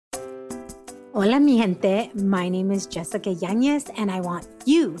Hola, mi gente. My name is Jessica Yanez, and I want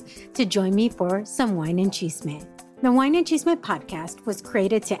you to join me for some Wine and Chisme. The Wine and Chisme podcast was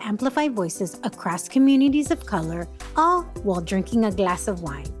created to amplify voices across communities of color, all while drinking a glass of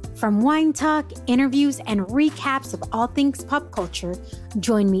wine. From wine talk, interviews, and recaps of all things pop culture,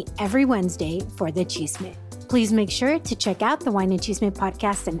 join me every Wednesday for the Chisme. Please make sure to check out the Wine and Chisme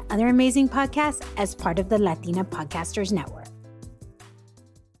podcast and other amazing podcasts as part of the Latina Podcasters Network.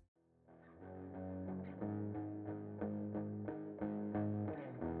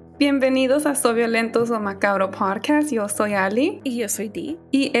 Bienvenidos a So Violentos o Macabro Podcast. Yo soy Ali. Y yo soy Dee.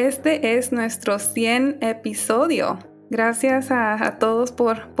 Y este es nuestro 100 episodio. Gracias a todos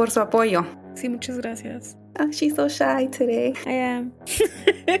por su apoyo. Sí, muchas gracias. Oh, she's so shy today. I am.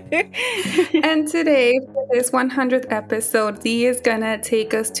 And today, for this 100th episode, Dee is gonna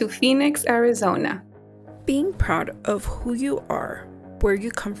take us to Phoenix, Arizona. Being proud of who you are, where you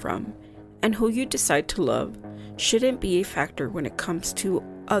come from, and who you decide to love shouldn't be a factor when it comes to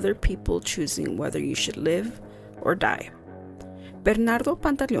other people choosing whether you should live or die. Bernardo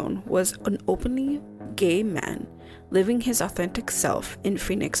Pantaleon was an openly gay man living his authentic self in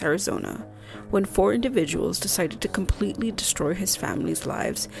Phoenix, Arizona, when 4 individuals decided to completely destroy his family's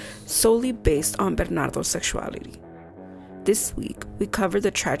lives solely based on Bernardo's sexuality. This week, we cover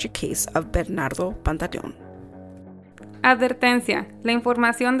the tragic case of Bernardo Pantaleon. Advertencia: la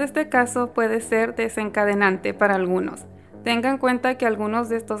información de este caso puede ser desencadenante para algunos. Tenga en cuenta que algunos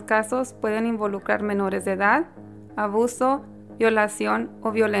de estos casos pueden involucrar menores de edad, abuso, violación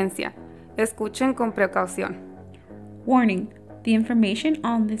o violencia. Escuchen con precaución. Warning: the information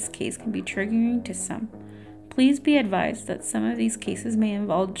on this case can be triggering to some. Please be advised that some of these cases may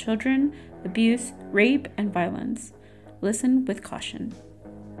involve children, abuse, rape, and violence. Listen with caution.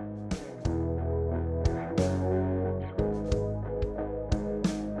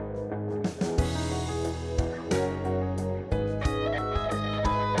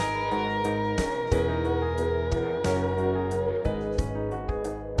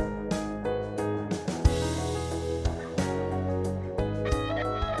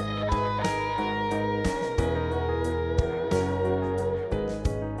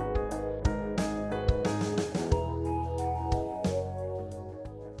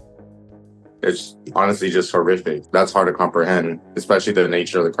 It's honestly just horrific. That's hard to comprehend, especially the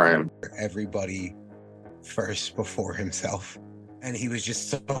nature of the crime. Everybody first before himself. And he was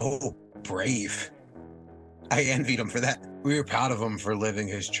just so brave. I envied him for that. We were proud of him for living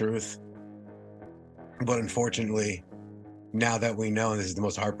his truth. But unfortunately, now that we know, this is the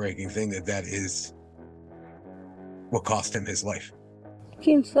most heartbreaking thing, that is what cost him his life.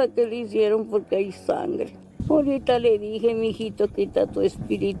 ¿Quién sabe qué le hicieron porque hay sangre? Ahorita le dije, mijito, quita tu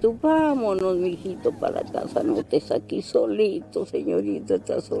espíritu, vámonos, mijito, para casa, no estés aquí solito, señorita,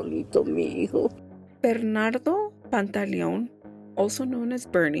 está solito, mi hijo. Bernardo Pantaleon, also known as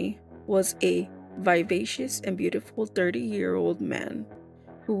Bernie, was a vivacious and beautiful 30-year-old man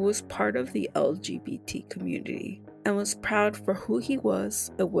who was part of the LGBT community and was proud for who he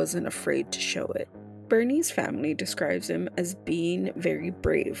was and wasn't afraid to show it. Bernie's family describes him as being very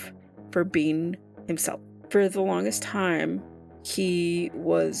brave for being himself. For the longest time, he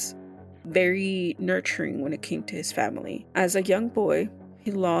was very nurturing when it came to his family. As a young boy,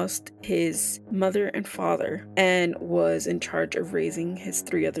 he lost his mother and father and was in charge of raising his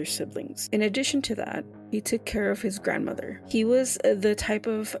 3 other siblings. In addition to that, he took care of his grandmother. He was the type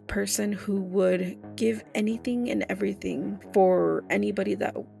of person who would give anything and everything for anybody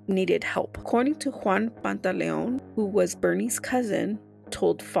that needed help. According to Juan Pantaleon, who was Bernie's cousin,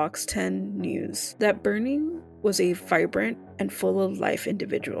 told Fox 10 News that Bernie was a vibrant and full of life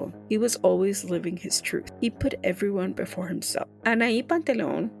individual. He was always living his truth. He put everyone before himself. Anaí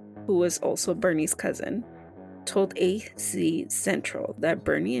Pantaleon, who was also Bernie's cousin, told AC Central that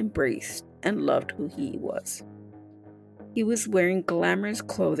Bernie embraced and loved who he was. He was wearing glamorous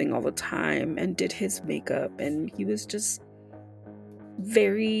clothing all the time and did his makeup, and he was just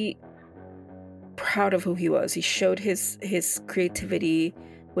very proud of who he was. He showed his creativity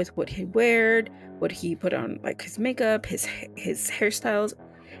with what he wore, what he put on, like his makeup, his hairstyles.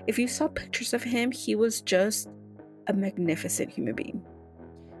 If you saw pictures of him, he was just a magnificent human being.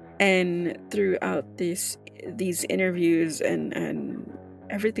 And throughout these interviews and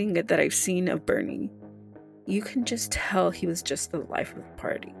everything that I've seen of Bernie, you can just tell he was just the life of the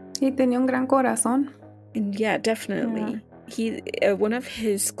party. Y tenía un gran corazón. And yeah, definitely. He one of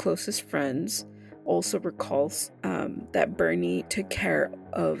his closest friends also recalls that Bernie took care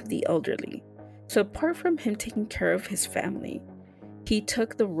of the elderly. So apart from him taking care of his family, he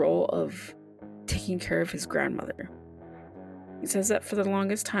took the role of taking care of his grandmother. He says that for the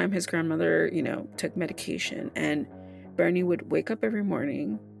longest time, his grandmother, took medication, and Bernie would wake up every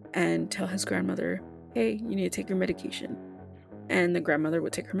morning and tell his grandmother, hey, you need to take your medication. And the grandmother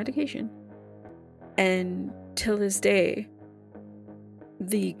would take her medication. And till this day,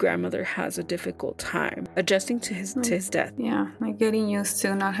 the grandmother has a difficult time adjusting to his death. Yeah, like getting used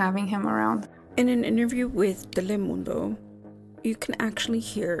to not having him around. In an interview with Telemundo, you can actually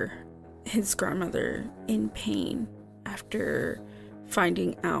hear his grandmother in pain after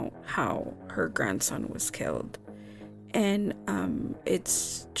finding out how her grandson was killed. And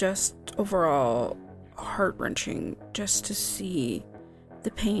it's just overall heart-wrenching just to see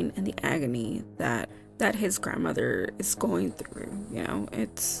the pain and the agony that his grandmother is going through.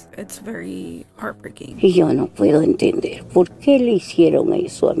 It's very heartbreaking. Y yo no puedo entender por qué le hicieron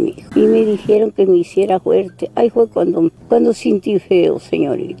eso a mi hijo. Y me dijeron que me hiciera fuerte. Ahí fue cuando sentí feo,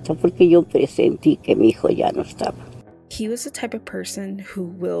 señorita, porque yo presentí que mi hijo ya no estaba. He was the type of person who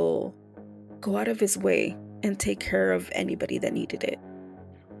will go out of his way and take care of anybody that needed it.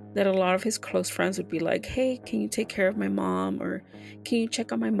 That a lot of his close friends would be like, hey, can you take care of my mom? Or can you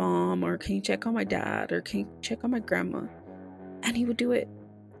check on my mom? Or can you check on my dad? Or can you check on my grandma? And he would do it.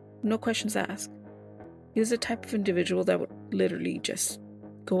 No questions asked. He was the type of individual that would literally just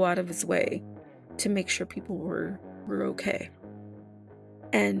go out of his way to make sure people were okay.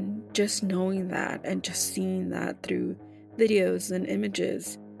 And just knowing that and just seeing that through videos and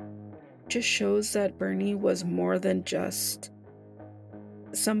images just shows that Bernie was more than just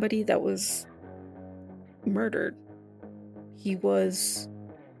somebody that was murdered. He was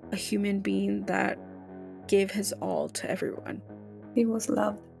a human being that gave his all to everyone. He was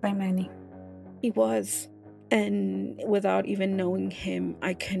loved by many. He was. And without even knowing him,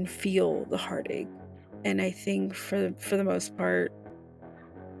 I can feel the heartache. And I think for the most part,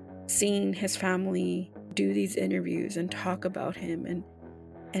 seeing his family do these interviews and talk about him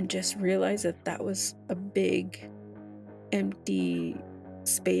and just realize that was a big empty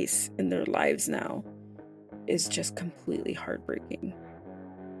space in their lives now is just completely heartbreaking.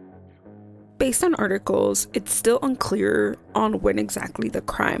 Based on articles, it's still unclear on when exactly the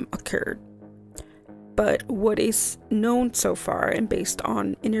crime occurred. But what is known so far and based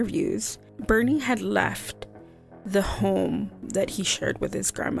on interviews, Bernie had left the home that he shared with his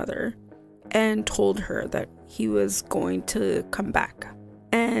grandmother and told her that he was going to come back.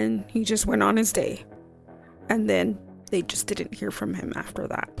 And he just went on his day. And then they just didn't hear from him after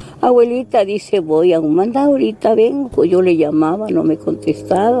that. Abuelita dice, voy a un mandado, ahorita vengo. Yo le llamaba, no me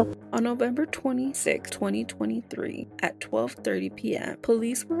contestaba. On November 26, 2023, at 12:30 p.m.,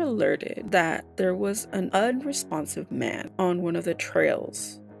 police were alerted that there was an unresponsive man on one of the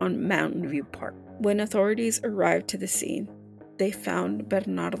trails on Mountain View Park. When authorities arrived to the scene, they found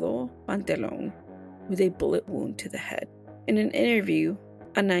Bernardo Pantaleon with a bullet wound to the head. In an interview,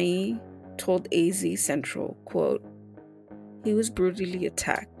 Anai told AZ Central, quote, he was brutally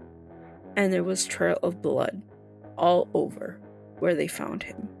attacked, and there was trail of blood all over where they found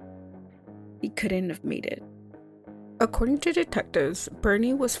him. He couldn't have made it. According to detectives,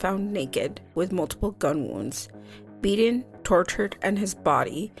 Bernie was found naked with multiple gun wounds, beaten, tortured, and his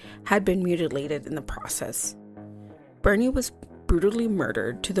body had been mutilated in the process. Bernie was brutally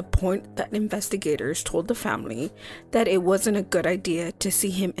murdered to the point that investigators told the family that it wasn't a good idea to see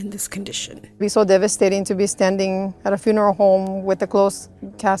him in this condition. It'd be so devastating to be standing at a funeral home with a closed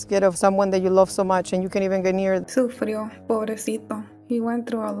casket of someone that you love so much and you can't even get near. Sufrió, pobrecito. He went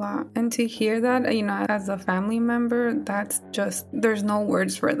through a lot. And to hear that, as a family member, that's just, there's no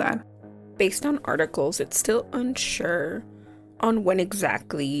words for that. Based on articles, it's still unsure on when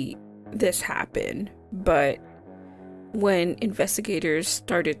exactly this happened, but when investigators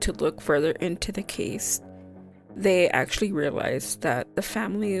started to look further into the case, they actually realized that the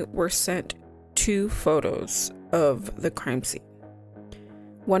family were sent 2 photos of the crime scene.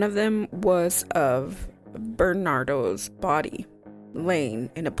 One of them was of Bernardo's body laying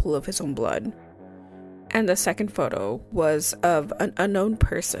in a pool of his own blood, and the second photo was of an unknown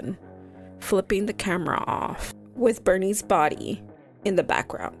person flipping the camera off with Bernie's body in the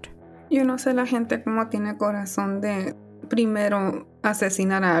background. Yo no sé la gente cómo tiene corazón de, primero,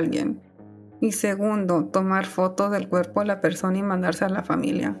 asesinar a alguien y segundo, tomar fotos del cuerpo de la persona y mandarse a la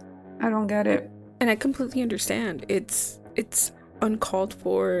familia. I don't get it. And I completely understand. It's uncalled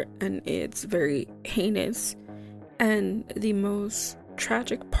for and it's very heinous. And the most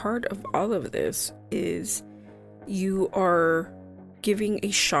tragic part of all of this is you are giving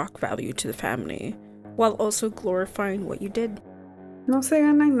a shock value to the family while also glorifying what you did. No se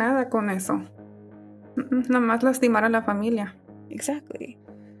gana nada con eso. Nada más lastimar a la familia. Exactly.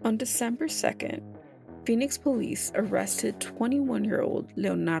 On December 2nd, Phoenix police arrested 21-year-old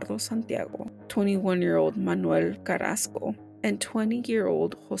Leonardo Santiago, 21-year-old Manuel Carrasco, and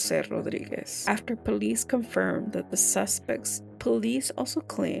 20-year-old Jose Rodriguez after police confirmed that the suspects. Police also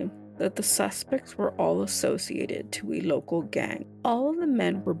claimed that the suspects were all associated to a local gang. All of the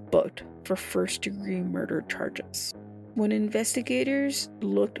men were booked for first-degree murder charges. When investigators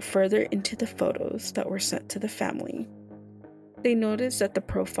looked further into the photos that were sent to the family, they noticed that the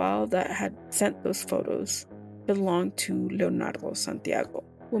profile that had sent those photos belonged to Leonardo Santiago.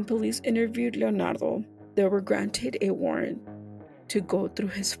 When police interviewed Leonardo, they were granted a warrant to go through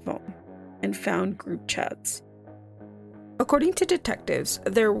his phone and found group chats. According to detectives,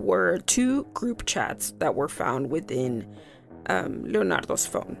 there were 2 group chats that were found within Leonardo's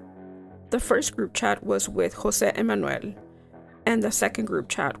phone. The first group chat was with Jose and Manuel, and the second group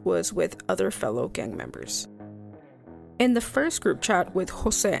chat was with other fellow gang members. In the first group chat with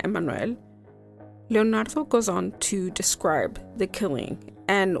Jose and Manuel, Leonardo goes on to describe the killing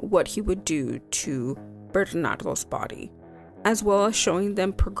and what he would do to Bernardo's body, as well as showing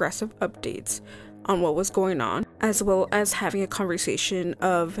them progressive updates on what was going on, as well as having a conversation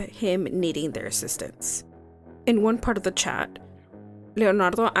of him needing their assistance. In one part of the chat,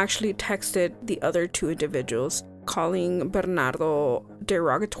 Leonardo actually texted the other 2 individuals, calling Bernardo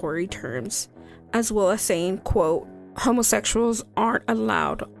derogatory terms, as well as saying, quote, "Homosexuals aren't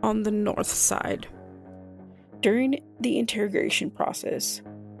allowed on the north side." During the interrogation process,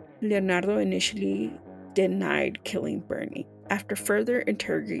 Leonardo initially denied killing Bernie. After further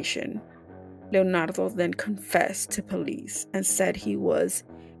interrogation, Leonardo then confessed to police and said he was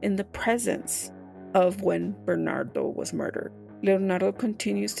in the presence of when Bernardo was murdered. Leonardo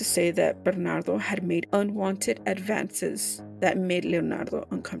continues to say that Bernardo had made unwanted advances that made Leonardo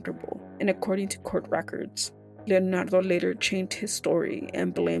uncomfortable. And according to court records, Leonardo later changed his story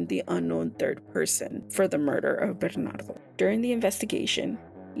and blamed the unknown third person for the murder of Bernardo. During the investigation,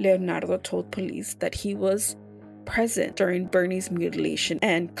 Leonardo told police that he was present during Bernie's mutilation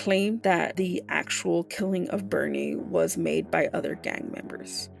and claimed that the actual killing of Bernie was made by other gang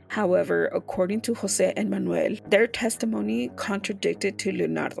members. However, according to Jose and Manuel, their testimony contradicted to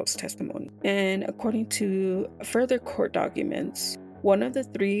Leonardo's testimony. And according to further court documents, one of the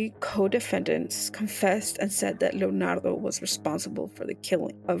 3 co-defendants confessed and said that Leonardo was responsible for the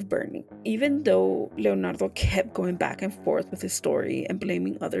killing of Bernie. Even though Leonardo kept going back and forth with his story and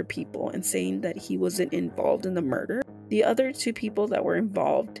blaming other people and saying that he wasn't involved in the murder, the other 2 people that were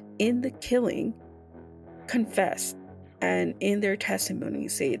involved in the killing confessed and in their testimony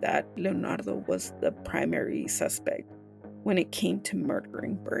say that Leonardo was the primary suspect when it came to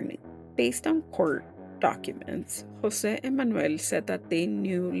murdering Bernie. Based on court documents, Jose and Manuel said that they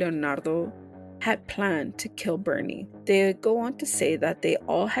knew Leonardo had planned to kill Bernie. They go on to say that they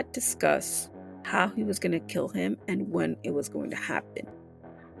all had discussed how he was going to kill him and when it was going to happen.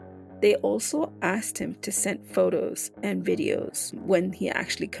 They also asked him to send photos and videos when he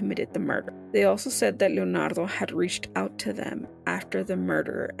actually committed the murder. They also said that Leonardo had reached out to them after the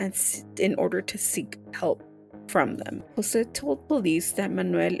murder and in order to seek help from them. Jose told police that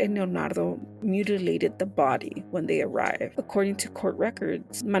Manuel and Leonardo mutilated the body when they arrived. According to court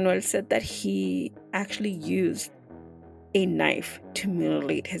records, Manuel said that he actually used a knife to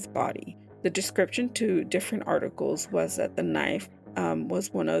mutilate his body. The description to different articles was that the knife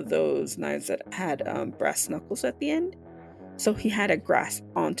was one of those knives that had brass knuckles at the end. So he had a grasp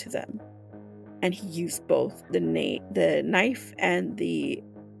onto them. And he used both the knife and the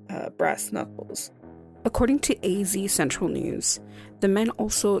brass knuckles. According to AZ Central News, the men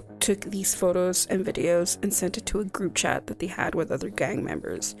also took these photos and videos and sent it to a group chat that they had with other gang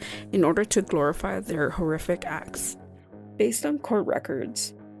members in order to glorify their horrific acts. Based on court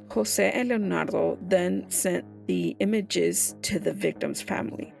records, Jose and Leonardo then sent the images to the victim's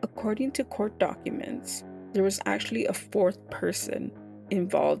family. According to court documents, there was actually a 4th person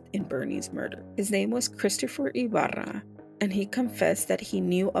involved in Bernie's murder. His name was Christopher Ibarra, and he confessed that he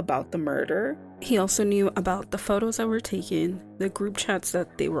knew about the murder. He also knew about the photos that were taken, the group chats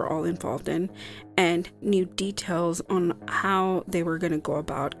that they were all involved in, and knew details on how they were going to go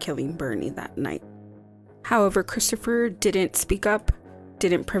about killing Bernie that night. However, Christopher didn't speak up,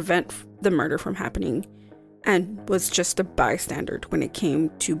 didn't prevent the murder from happening, and was just a bystander when it came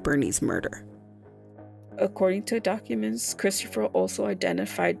to Bernie's murder. According to documents, Christopher also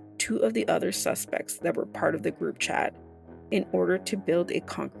identified 2 of the other suspects that were part of the group chat in order to build a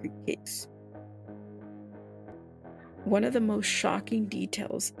concrete case. One of the most shocking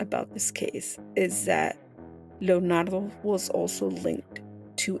details about this case is that Leonardo was also linked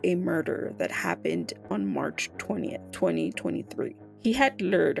to a murder that happened on March 20th, 2023. He had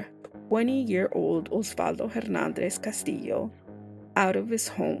lured 20-year-old Osvaldo Hernandez Castillo out of his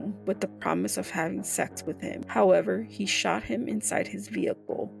home with the promise of having sex with him. However, he shot him inside his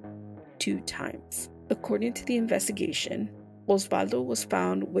vehicle 2 times. According to the investigation, Osvaldo was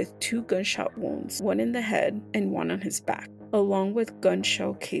found with 2 gunshot wounds, one in the head and one on his back, along with gun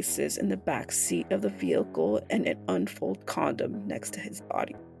shell cases in the back seat of the vehicle and an unfolded condom next to his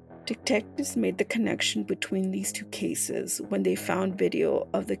body. Detectives made the connection between these 2 cases when they found video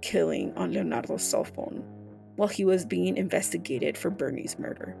of the killing on Leonardo's cell phone while he was being investigated for Bernie's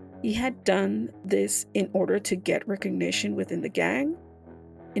murder. He had done this in order to get recognition within the gang,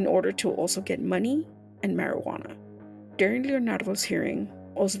 in order to also get money and marijuana. During Leonardo's hearing,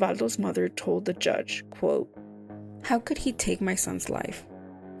 Osvaldo's mother told the judge, quote, "How could he take my son's life?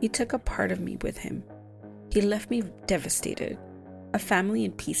 He took a part of me with him. He left me devastated, a family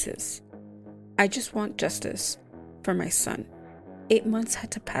in pieces. I just want justice for my son. 8 months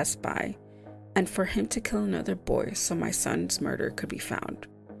had to pass by, and for him to kill another boy so my son's murder could be found.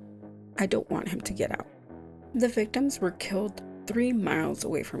 I don't want him to get out." The victims were killed 3 miles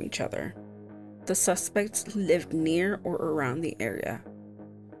away from each other. The suspects lived near or around the area,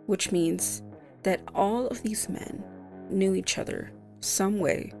 which means that all of these men knew each other some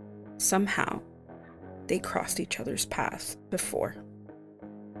way, somehow. They crossed each other's paths before.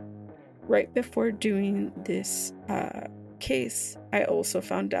 Right before doing this case, I also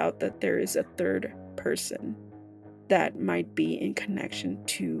found out that there is a 3rd person that might be in connection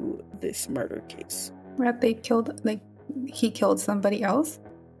to this murder case. That they killed, like he killed somebody else?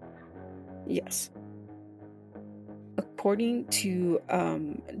 Yes. According to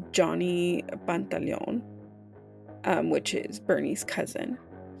Johnny Pantaleon, which is Bernie's cousin,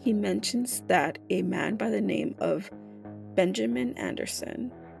 he mentions that a man by the name of Benjamin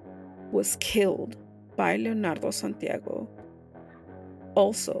Anderson was killed by Leonardo Santiago,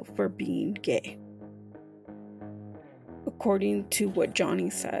 also for being gay. According to what Johnny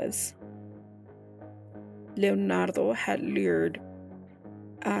says, Leonardo had lured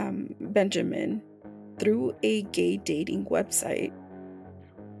Benjamin through a gay dating website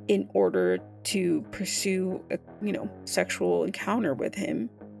in order to pursue a sexual encounter with him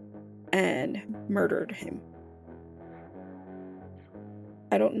and murdered him.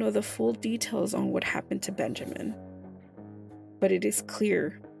 I don't know the full details on what happened to Benjamin, but it is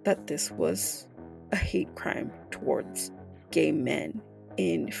clear that this was a hate crime towards gay men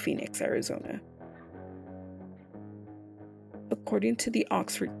in Phoenix, Arizona. According to the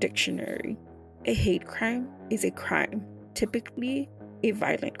Oxford Dictionary, a hate crime is a crime, typically a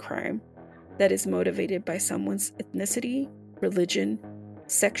violent crime, that is motivated by someone's ethnicity, religion,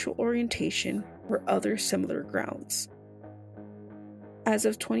 sexual orientation, or other similar grounds. As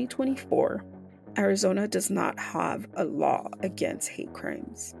of 2024, Arizona does not have a law against hate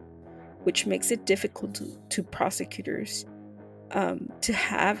crimes, which makes it difficult to prosecutors to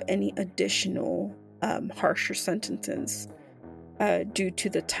have any additional harsher sentences due to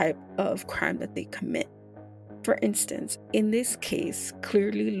the type of crime that they commit. For instance, in this case,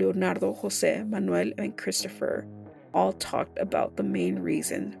 clearly Leonardo, Jose, Manuel, and Christopher all talked about the main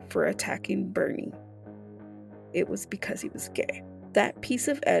reason for attacking Bernie. It was because he was gay. That piece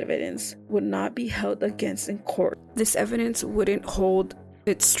of evidence would not be held against in court. This evidence wouldn't hold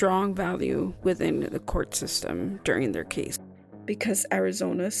its strong value within the court system during their case, because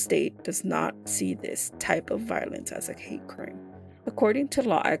Arizona state does not see this type of violence as a hate crime. According to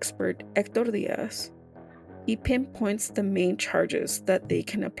law expert Hector Diaz, he pinpoints the main charges that they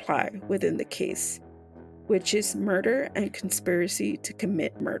can apply within the case, which is murder and conspiracy to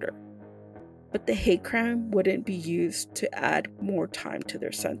commit murder. But the hate crime wouldn't be used to add more time to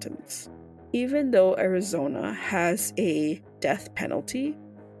their sentence. Even though Arizona has a death penalty,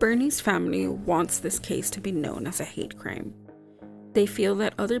 Bernie's family wants this case to be known as a hate crime. They feel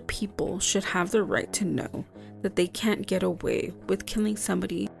that other people should have the right to know that they can't get away with killing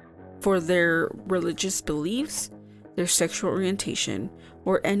somebody for their religious beliefs, their sexual orientation,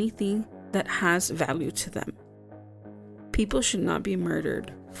 or anything that has value to them. People should not be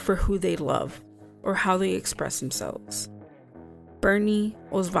murdered for who they love or how they express themselves. Bernie,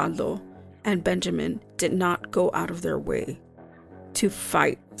 Osvaldo, and Benjamin did not go out of their way to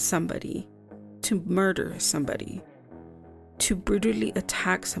fight somebody, to murder somebody, to brutally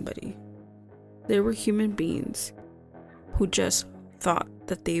attack somebody. They were human beings who just thought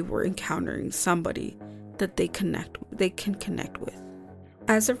that they were encountering somebody that they can connect with.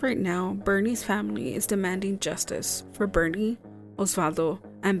 As of right now, Bernie's family is demanding justice for Bernie, Osvaldo,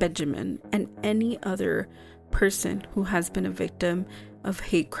 and Benjamin, and any other person who has been a victim of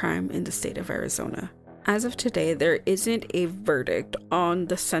hate crime in the state of Arizona. As of today, there isn't a verdict on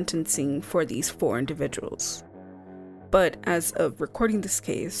the sentencing for these 4 individuals. But as of recording this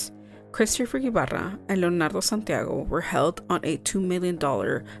case, Christopher Ibarra and Leonardo Santiago were held on a $2 million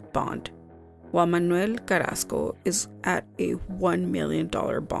bond, while Manuel Carrasco is at a $1 million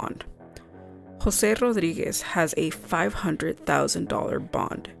bond. Jose Rodriguez has a $500,000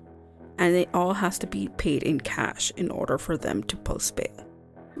 bond, and it all has to be paid in cash in order for them to post bail.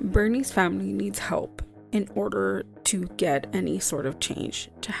 Bernie's family needs help in order to get any sort of change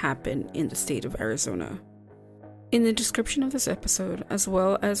to happen in the state of Arizona. In the description of this episode, as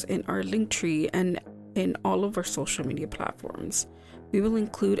well as in our link tree and in all of our social media platforms, we will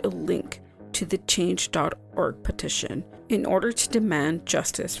include a link to the change.org petition in order to demand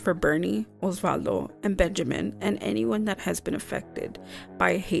justice for Bernie, Osvaldo, and Benjamin, and anyone that has been affected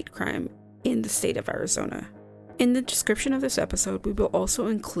by a hate crime in the state of Arizona. In the description of this episode, we will also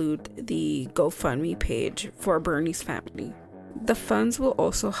include the GoFundMe page for Bernie's family. The funds will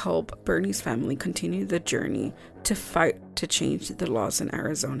also help Bernie's family continue the journey to fight to change the laws in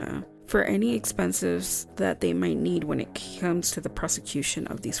Arizona for any expenses that they might need when it comes to the prosecution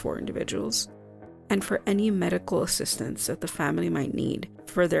of these 4 individuals, and for any medical assistance that the family might need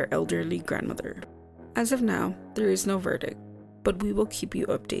for their elderly grandmother. As of now, there is no verdict, but we will keep you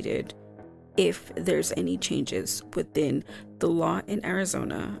updated if there's any changes within the law in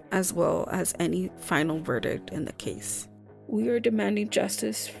Arizona, as well as any final verdict in the case. We are demanding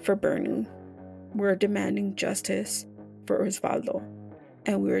justice for Bernie. We're demanding justice for Osvaldo.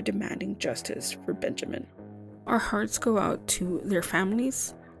 And we are demanding justice for Benjamin. Our hearts go out to their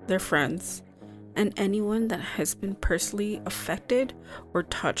families, their friends, and anyone that has been personally affected or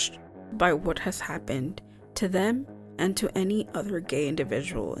touched by what has happened to them and to any other gay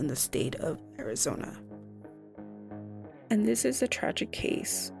individual in the state of Arizona. And this is a tragic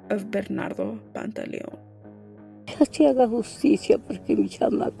case of Bernardo Pantaleon. Que se haga justicia porque mi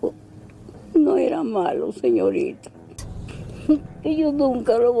chamaco no era malo, señorita. Que yo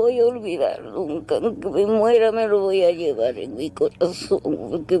nunca lo voy a olvidar, nunca. Aunque me muera me lo voy a llevar en mi corazón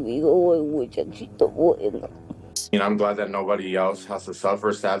porque mi hijo es un muchachito bueno. I'm glad that nobody else has to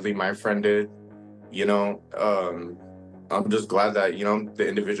suffer. Sadly, my friend did. I'm just glad that, the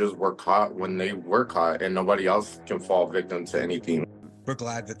individuals were caught when they were caught and nobody else can fall victim to anything. We're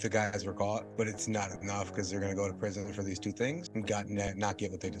glad that the guys were caught, but it's not enough because they're going to go to prison for these 2 things and not get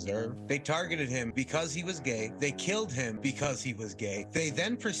what they deserve. They targeted him because he was gay. They killed him because he was gay. They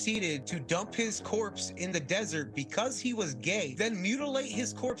then proceeded to dump his corpse in the desert because he was gay, then mutilate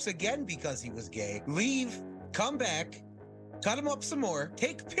his corpse again because he was gay, leave, come back, cut him up some more,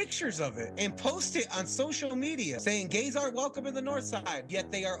 take pictures of it, and post it on social media saying gays aren't welcome in the North Side,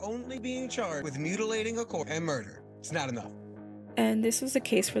 yet they are only being charged with mutilating a corpse and murder. It's not enough. And this was the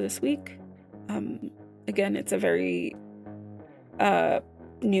case for this week. Again, it's a very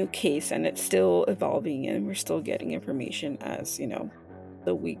new case and it's still evolving and we're still getting information as,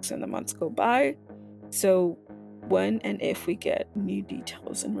 the weeks and the months go by. So when and if we get new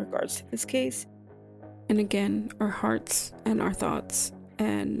details in regards to this case, and again, our hearts and our thoughts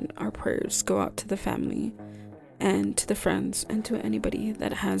and our prayers go out to the family and to the friends and to anybody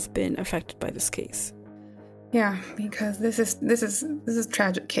that has been affected by this case. Yeah, because this is a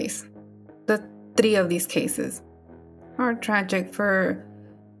tragic case. The 3 of these cases are tragic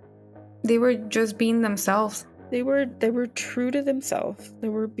they were just being themselves. They were true to themselves. They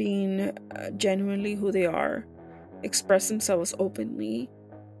were being genuinely who they are, express themselves openly.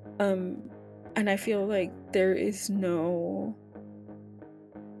 And I feel like there's no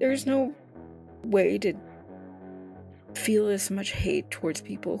way to feel as much hate towards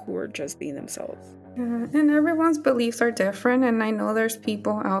people who are just being themselves. And everyone's beliefs are different, and I know there's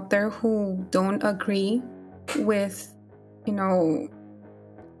people out there who don't agree with, they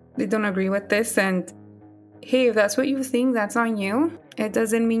don't agree with this, and hey, if that's what you think, that's on you. It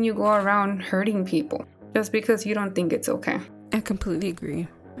doesn't mean you go around hurting people just because you don't think it's okay. I completely agree,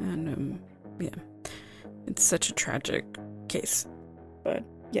 and it's such a tragic case. But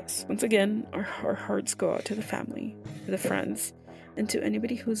yes, once again, our hearts go out to the family, to the friends, and to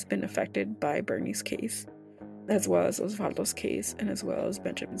anybody who's been affected by Bernie's case, as well as Osvaldo's case, and as well as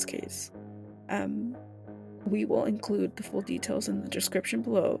Benjamin's case. We will include the full details in the description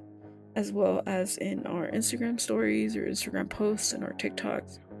below, as well as in our Instagram stories or Instagram posts and our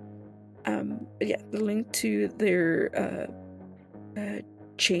TikToks. The link to their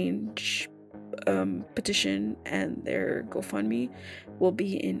change petition and their GoFundMe will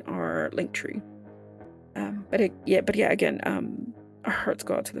be in our link tree. Our hearts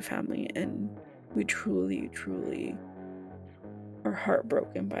go out to the family, and we truly, truly are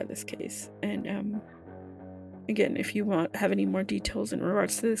heartbroken by this case. And again, if you have any more details in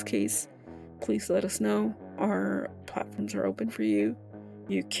regards to this case, please let us know. Our platforms are open for you.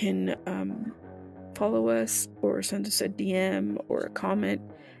 You can follow us or send us a DM or a comment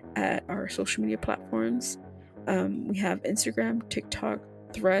at our social media platforms. We have Instagram, TikTok,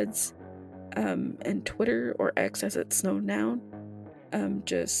 Threads, and Twitter, or X as it's known now.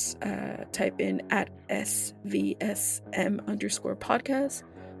 Just type in at SVSM_podcast,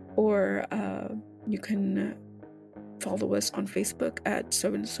 or you can follow us on Facebook at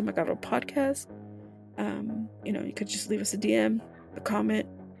So Macabro Podcast. You could just leave us a DM, a comment,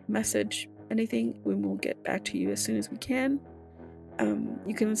 message, anything. We will get back to you as soon as we can.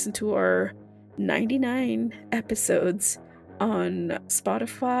 You can listen to our 99 episodes on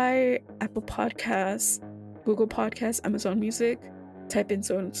Spotify, Apple Podcasts, Google Podcasts, Amazon Music. Type in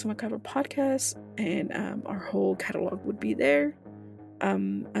So Macabro Podcast, and our whole catalog would be there,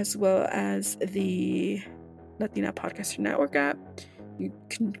 as well as the Latina Podcaster Network app. You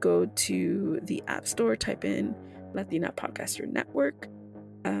can go to the App Store, type in Latina Podcaster Network,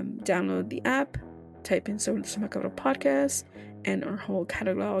 download the app, type in So Macabro Podcast, and our whole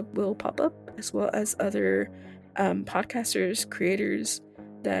catalog will pop up, as well as other podcasters, creators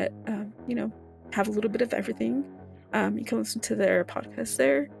that have a little bit of everything. You can listen to their podcast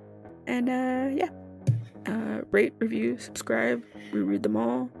there, and rate, review, subscribe. We read them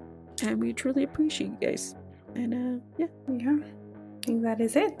all, and we truly appreciate you guys. And I think that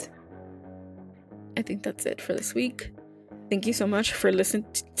is it. I think that's it for this week. Thank you so much for listening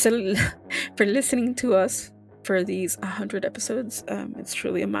to us for these 100 episodes. It's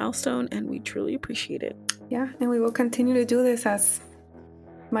truly a milestone, and we truly appreciate it. Yeah, and we will continue to do this as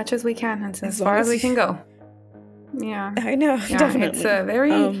much as we can, and as far as we can go. Yeah, I know. Yeah, definitely. It's a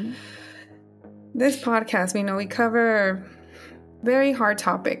very this podcast. We cover very hard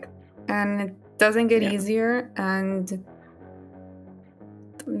topic, and it doesn't get easier. And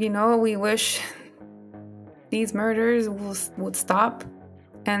we wish these murders would stop,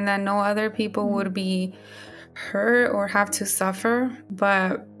 and that no other people would be hurt or have to suffer.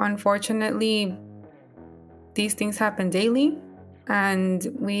 But unfortunately, these things happen daily, and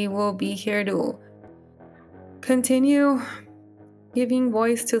we will be here to continue giving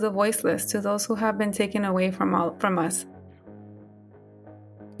voice to the voiceless, to those who have been taken away from us.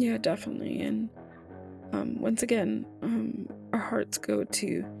 Yeah, definitely. And once again, our hearts go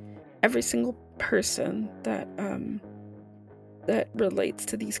to every single person that relates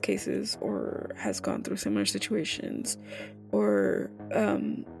to these cases or has gone through similar situations, or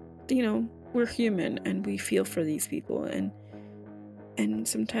we're human and we feel for these people, and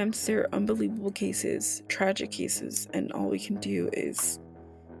sometimes they're unbelievable cases, tragic cases, and all we can do is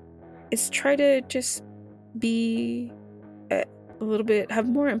try to just be a little bit, have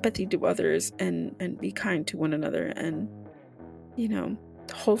more empathy to others, and be kind to one another, and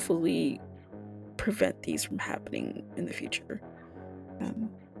hopefully prevent these from happening in the future.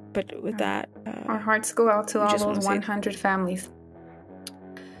 But with that, our hearts go out to all those 100 families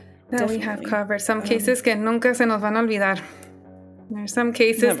that we have covered. Some cases que nunca se nos van a olvidar. There's some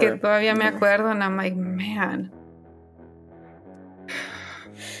cases que todavía me acuerdo, and I'm like, man.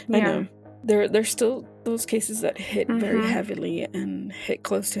 I know. There's still those cases that hit very heavily and hit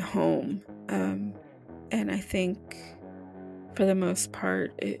close to home. And I think for the most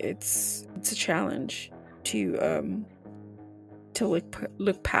part, it's a challenge to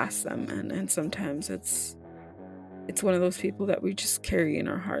look past them, and sometimes it's one of those people that we just carry in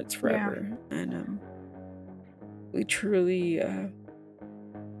our hearts forever. And we truly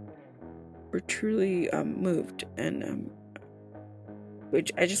we're truly moved, and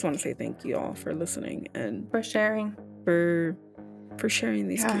which I just want to say thank you all for listening and for sharing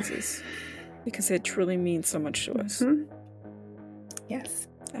these cases, because it truly means so much to us. Yes.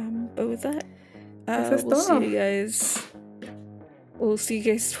 But with that, we'll see you guys. We'll see you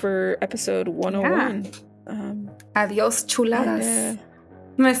guys for episode 101. Adiós, chuladas.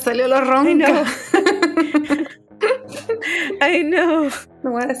 Me salió la ronca. I know.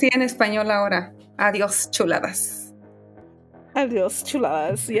 Lo voy a decir en español ahora. Adiós, chuladas. Adiós,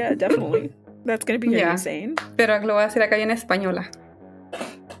 chuladas. Yeah, definitely. That's going to be your saying. Pero lo voy a decir acá en española.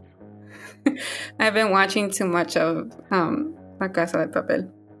 I've been watching too much of La Casa de Papel.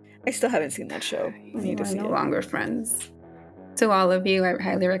 I still haven't seen that show. I need to see it. No longer friends. To all of you, I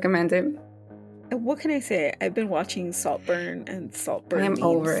highly recommend it. What can I say? I've been watching Saltburn and Saltburn. I'm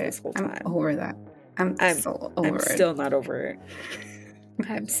over it. This whole time. I'm over that. I'm so over it. I'm still not over it.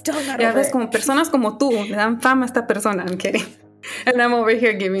 I'm still not over it. Ya ves, it. como personas como tú le dan fama a esta persona. I'm kidding. And I'm over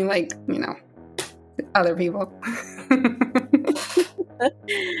here giving, other people.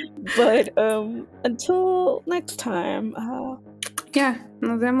 But until next time, Ya,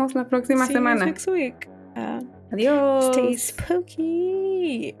 nos vemos la próxima see you semana. next week. Adiós. Stay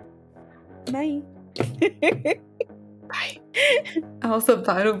spooky. Bye. Bye. I was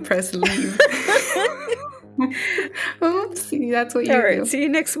about to press leave. Oopsie, that's what you All right, do. see you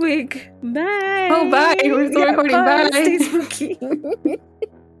next week. Bye. Oh, bye. We're still recording. Bye. Bye. Stay spooky.